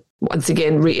 And once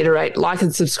again, reiterate, like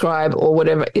and subscribe or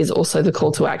whatever is also the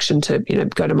call to action to,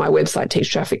 go to my website,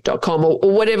 teachtraffic.com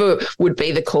or whatever would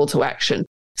be the call to action.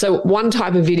 So one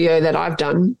type of video that I've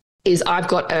done is I've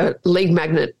got a lead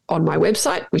magnet on my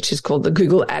website, which is called the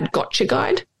Google Ad Gotcha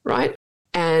Guide, right?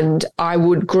 And I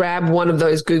would grab one of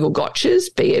those Google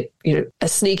gotchas, be it, a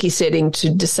sneaky setting to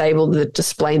disable the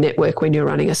display network when you're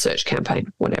running a search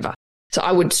campaign, whatever. So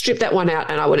I would strip that one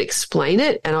out and I would explain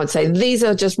it. And I would say, these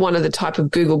are just one of the type of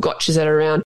Google gotchas that are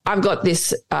around. I've got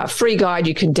this free guide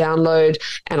you can download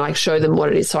and I show them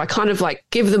what it is. So I kind of like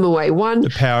give them away one.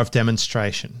 The power of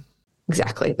demonstration.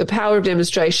 Exactly. The power of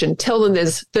demonstration. Tell them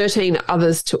there's 13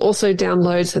 others to also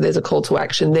download. So there's a call to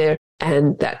action there.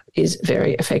 And that is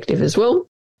very effective as well.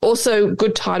 Also,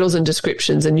 good titles and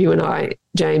descriptions. And you and I,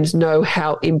 James, know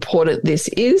how important this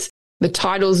is. The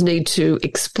titles need to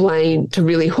explain to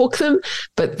really hook them.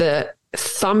 But the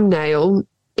thumbnail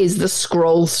is the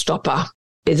scroll stopper.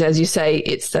 Is, as you say,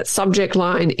 it's that subject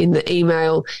line in the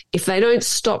email. If they don't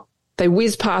stop, they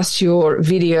whiz past your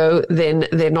video, then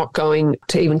they're not going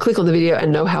to even click on the video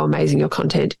and know how amazing your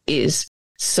content is.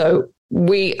 So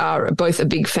we are both a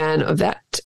big fan of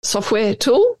that software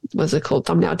tool. Was it called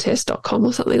thumbnailtest.com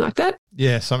or something like that?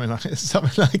 Yeah, something like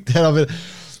that.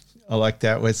 I like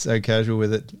that. We're so casual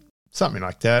with it. Something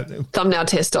like that.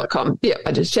 Thumbnailtest.com. Yeah,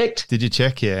 I just checked. Did you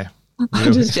check? Yeah.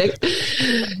 I just checked.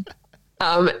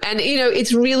 And,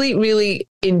 it's really, really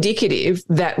indicative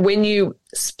that when you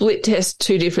split test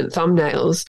 2 different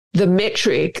thumbnails, the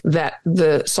metric that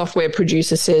the software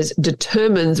producer says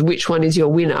determines which one is your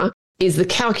winner is the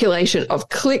calculation of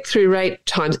click-through rate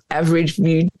times average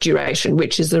view duration,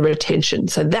 which is the retention.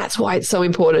 So that's why it's so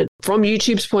important from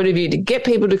YouTube's point of view to get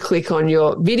people to click on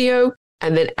your video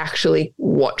and then actually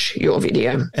watch your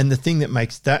video. And the thing that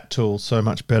makes that tool so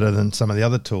much better than some of the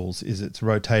other tools is it's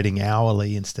rotating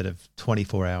hourly instead of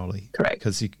 24 hourly. Correct.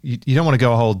 Because you don't want to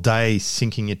go a whole day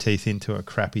sinking your teeth into a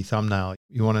crappy thumbnail.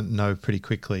 You want to know pretty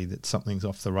quickly that something's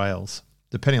off the rails,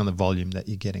 depending on the volume that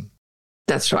you're getting.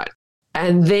 That's right.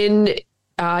 And then,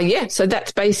 so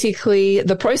that's basically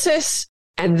the process.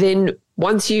 And then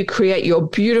once you create your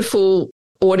beautiful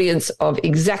audience of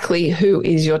exactly who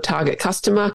is your target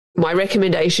customer, my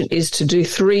recommendation is to do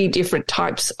 3 different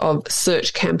types of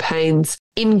search campaigns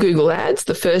in Google Ads.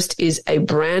 The first is a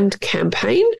brand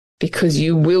campaign because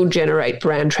you will generate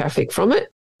brand traffic from it.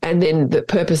 And then the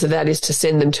purpose of that is to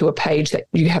send them to a page that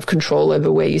you have control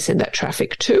over where you send that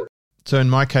traffic to. So in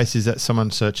my case, is that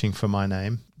someone searching for my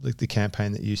name, like the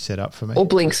campaign that you set up for me? Or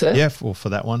Blink Search. Yeah, or for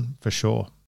that one, for sure.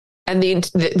 And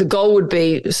the goal would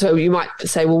be, so you might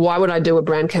say, well, why would I do a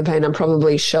brand campaign? I'm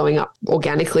probably showing up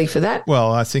organically for that.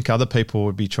 Well, I think other people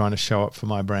would be trying to show up for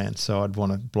my brand, so I'd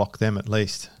want to block them at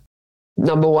least.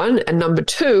 Number one. And number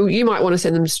two, you might want to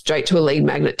send them straight to a lead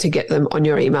magnet to get them on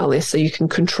your email list so you can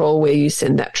control where you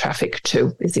send that traffic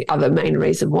to, is the other main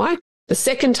reason why. The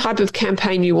second type of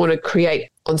campaign you want to create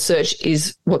on search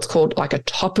is what's called like a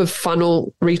top of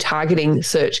funnel retargeting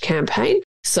search campaign.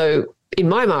 So in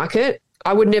my market,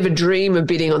 I would never dream of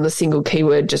bidding on the single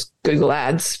keyword, just Google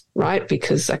Ads, right?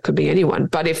 Because that could be anyone.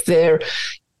 But if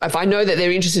I know that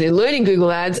they're interested in learning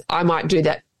Google Ads, I might do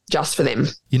that just for them.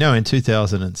 You know, in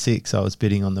 2006, I was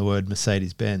bidding on the word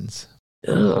Mercedes-Benz.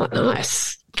 Oh,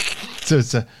 nice. So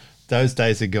those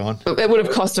days are gone. It would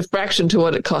have cost a fraction to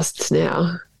what it costs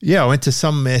now. Yeah, I went to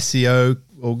some SEO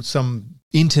or some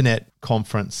internet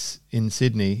conference in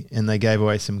Sydney and they gave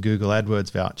away some Google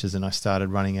AdWords vouchers and I started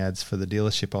running ads for the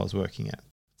dealership I was working at.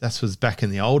 That was back in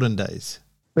the olden days.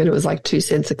 When it was like 2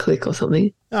 cents a click or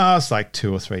something? Oh, it's like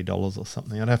 $2 or $3 or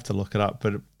something. I'd have to look it up,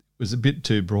 but it was a bit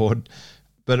too broad.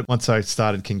 But once I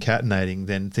started concatenating,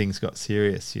 then things got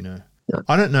serious, you know. No.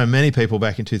 I don't know many people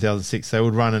back in 2006, they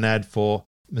would run an ad for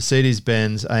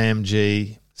Mercedes-Benz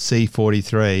AMG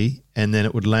C43 and then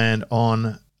it would land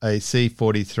on a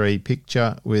C43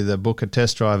 picture with a book a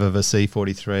test drive of a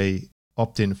C43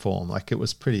 opt-in form. Like it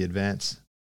was pretty advanced.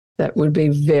 That would be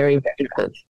very, very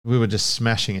advanced. We were just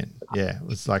smashing it. Yeah, it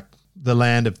was like the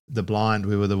land of the blind.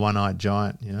 We were the one-eyed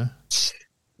giant, you know.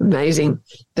 Amazing.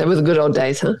 That were the good old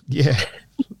days, huh? Yeah.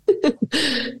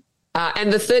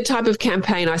 And the third type of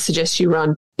campaign I suggest you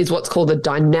run is what's called a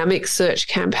dynamic search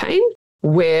campaign,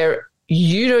 where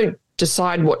you don't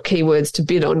decide what keywords to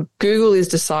bid on. Google is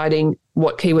deciding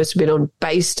what keywords to bid on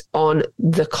based on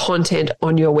the content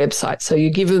on your website. So you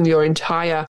give them your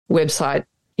entire website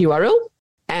URL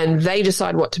and they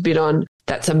decide what to bid on.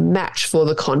 That's a match for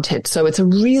the content. So it's a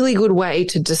really good way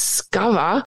to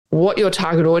discover what your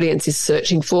target audience is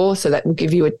searching for. So that will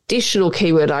give you additional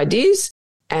keyword ideas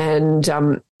and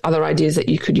other ideas that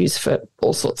you could use for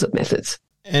all sorts of methods.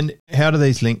 And how do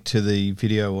these link to the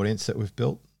video audience that we've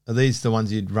built? Are these the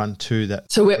ones you'd run to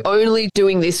that? So we're only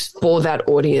doing this for that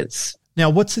audience.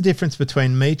 Now, what's the difference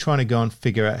between me trying to go and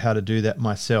figure out how to do that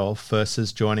myself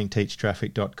versus joining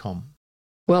teachtraffic.com?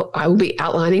 Well, I will be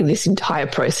outlining this entire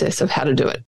process of how to do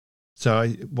it. So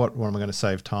what am I going to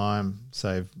save time,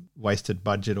 save wasted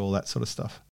budget, all that sort of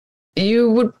stuff? You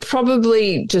would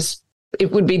probably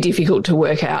it would be difficult to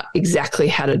work out exactly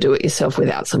how to do it yourself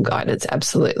without some guidance.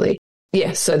 Absolutely.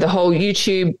 Yeah. So the whole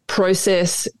YouTube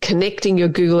process, connecting your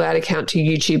Google ad account to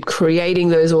YouTube, creating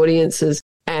those audiences.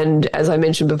 And as I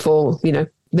mentioned before, you know,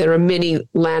 there are many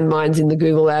landmines in the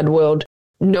Google ad world.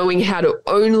 Knowing how to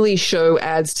only show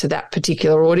ads to that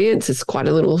particular audience is quite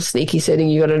a little sneaky setting.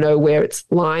 You got to know where it's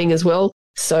lying as well.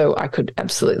 So I could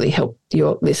absolutely help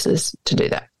your listeners to do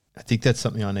that. I think that's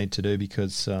something I need to do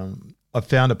because I've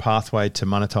found a pathway to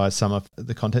monetize some of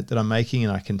the content that I'm making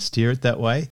and I can steer it that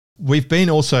way. We've been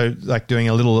also like doing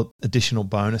a little additional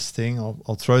bonus thing.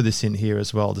 I'll throw this in here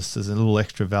as well, just as a little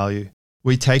extra value.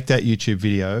 We take that YouTube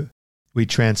video, we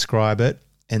transcribe it,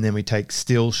 and then we take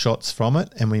still shots from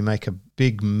it and we make a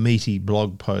big meaty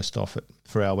blog post off it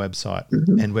for our website.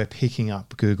 Mm-hmm. And we're picking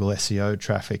up Google SEO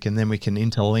traffic and then we can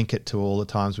interlink it to all the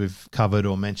times we've covered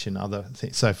or mentioned other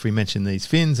things. So if we mention these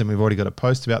fins and we've already got a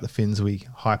post about the fins, we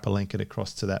hyperlink it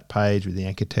across to that page with the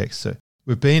anchor text. So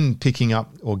we've been picking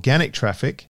up organic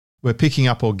traffic. We're picking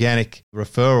up organic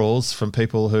referrals from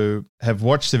people who have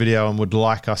watched the video and would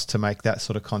like us to make that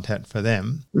sort of content for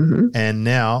them. Mm-hmm. And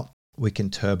now we can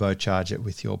turbocharge it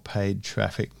with your paid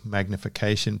traffic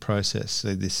magnification process.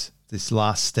 So this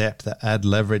last step, the ad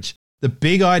leverage. The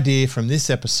big idea from this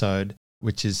episode,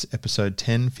 which is episode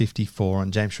 1054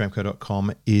 on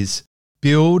jamesschramko.com, is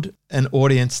build an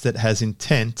audience that has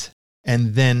intent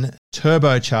and then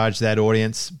turbocharge that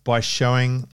audience by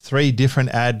showing 3 different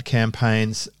ad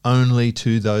campaigns only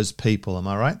to those people. Am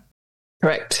I right?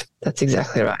 Correct. That's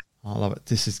exactly right. I love it.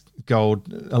 This is gold.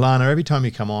 Ilana, every time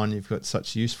you come on, you've got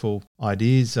such useful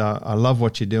ideas. I love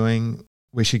what you're doing.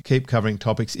 We should keep covering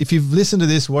topics. If you've listened to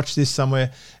this, watched this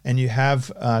somewhere, and you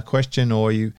have a question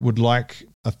or you would like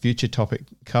a future topic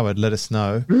covered, let us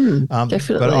know.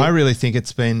 Definitely. But I really think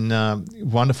it's been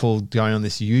wonderful going on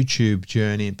this YouTube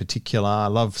journey in particular. I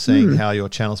love seeing how your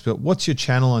channel's built. What's your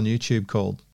channel on YouTube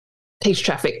called? Teach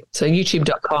Traffic. So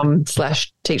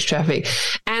youtube.com/teach traffic.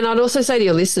 And I'd also say to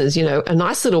your listeners, you know, a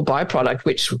nice little byproduct,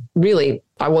 which really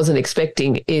I wasn't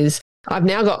expecting, is I've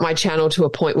now got my channel to a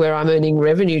point where I'm earning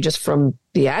revenue just from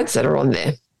the ads that are on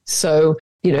there. So,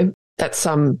 you know, that's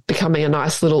becoming a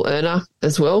nice little earner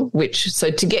as well, so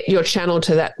to get your channel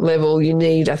to that level, you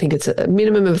need, I think it's a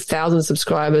minimum of 1,000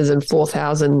 subscribers and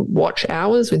 4,000 watch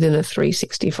hours within a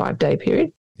 365-day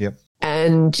period. Yep.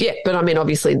 And but I mean,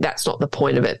 obviously that's not the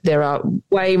point of it. There are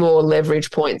way more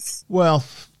leverage points. Well,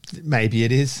 maybe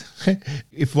it is.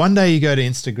 If one day you go to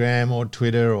Instagram or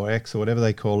Twitter or X or whatever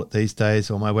they call it these days,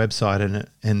 or my website,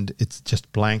 and it's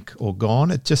just blank or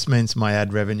gone, it just means my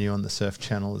ad revenue on the surf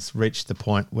channel has reached the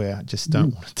point where I just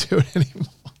don't want to do it anymore.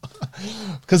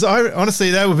 Because honestly,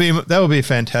 that would be a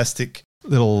fantastic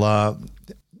little.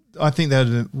 I think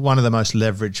that's one of the most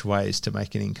leveraged ways to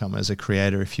make an income as a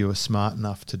creator if you were smart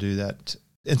enough to do that.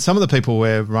 And some of the people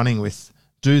we're running with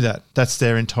do that. That's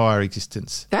their entire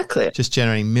existence. Exactly. Just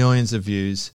generating millions of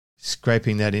views,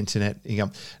 scraping that internet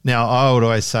income. Now, I would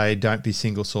always say don't be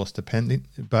single source dependent,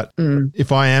 but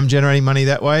if I am generating money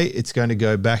that way, it's going to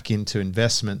go back into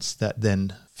investments that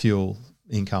then fuel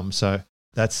income. So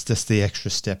that's just the extra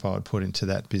step I would put into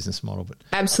that business model. But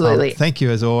absolutely. Thank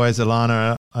you as always,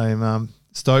 Ilana. I'm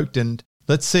stoked, and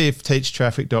let's see if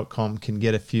teachtraffic.com can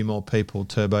get a few more people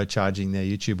turbocharging their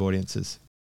YouTube audiences.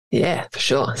 Yeah, for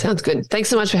sure. Sounds good. Thanks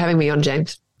so much for having me on,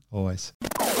 James. Always.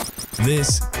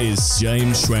 This is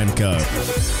James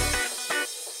Schramko.